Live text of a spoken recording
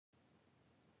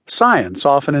Science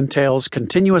often entails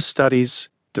continuous studies,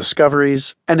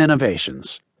 discoveries, and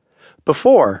innovations.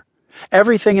 Before,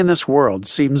 everything in this world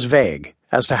seems vague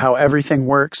as to how everything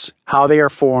works, how they are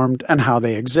formed, and how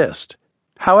they exist.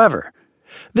 However,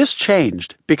 this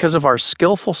changed because of our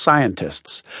skillful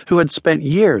scientists who had spent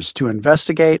years to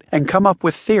investigate and come up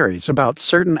with theories about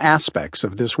certain aspects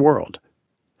of this world.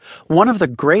 One of the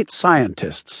great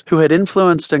scientists who had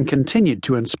influenced and continued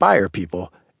to inspire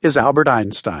people is Albert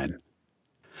Einstein.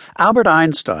 Albert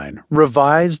Einstein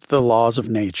revised the laws of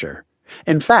nature.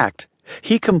 In fact,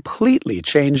 he completely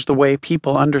changed the way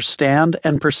people understand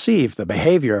and perceive the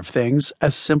behavior of things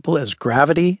as simple as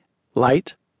gravity,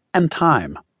 light, and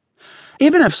time.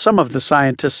 Even if some of the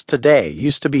scientists today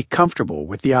used to be comfortable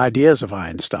with the ideas of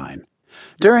Einstein,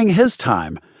 during his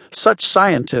time, such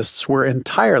scientists were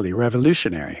entirely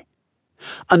revolutionary.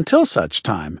 Until such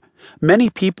time, many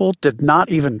people did not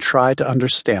even try to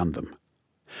understand them.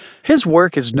 His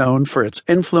work is known for its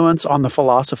influence on the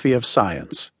philosophy of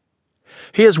science.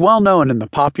 He is well known in the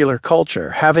popular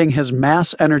culture, having his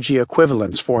mass energy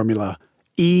equivalence formula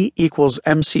E equals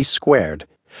mc squared,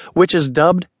 which is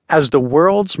dubbed as the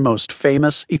world's most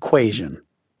famous equation.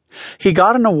 He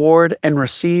got an award and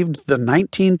received the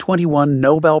 1921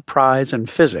 Nobel Prize in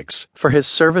Physics for his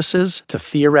services to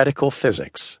theoretical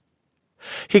physics.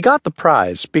 He got the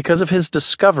prize because of his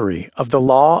discovery of the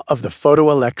law of the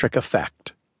photoelectric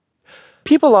effect.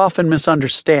 People often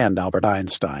misunderstand Albert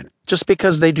Einstein just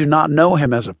because they do not know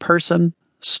him as a person,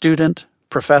 student,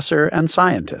 professor, and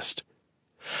scientist.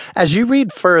 As you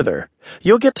read further,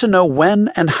 you'll get to know when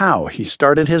and how he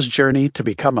started his journey to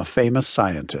become a famous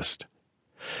scientist.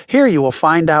 Here you will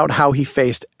find out how he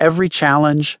faced every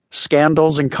challenge,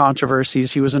 scandals, and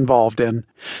controversies he was involved in,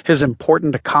 his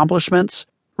important accomplishments,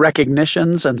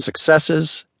 recognitions, and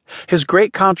successes, his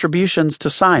great contributions to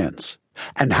science,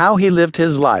 and how he lived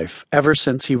his life ever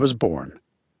since he was born.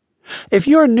 If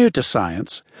you are new to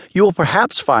science, you will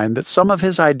perhaps find that some of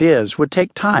his ideas would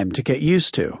take time to get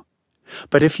used to.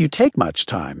 But if you take much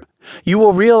time, you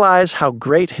will realize how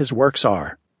great his works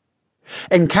are.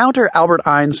 Encounter Albert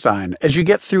Einstein as you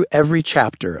get through every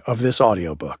chapter of this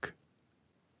audiobook.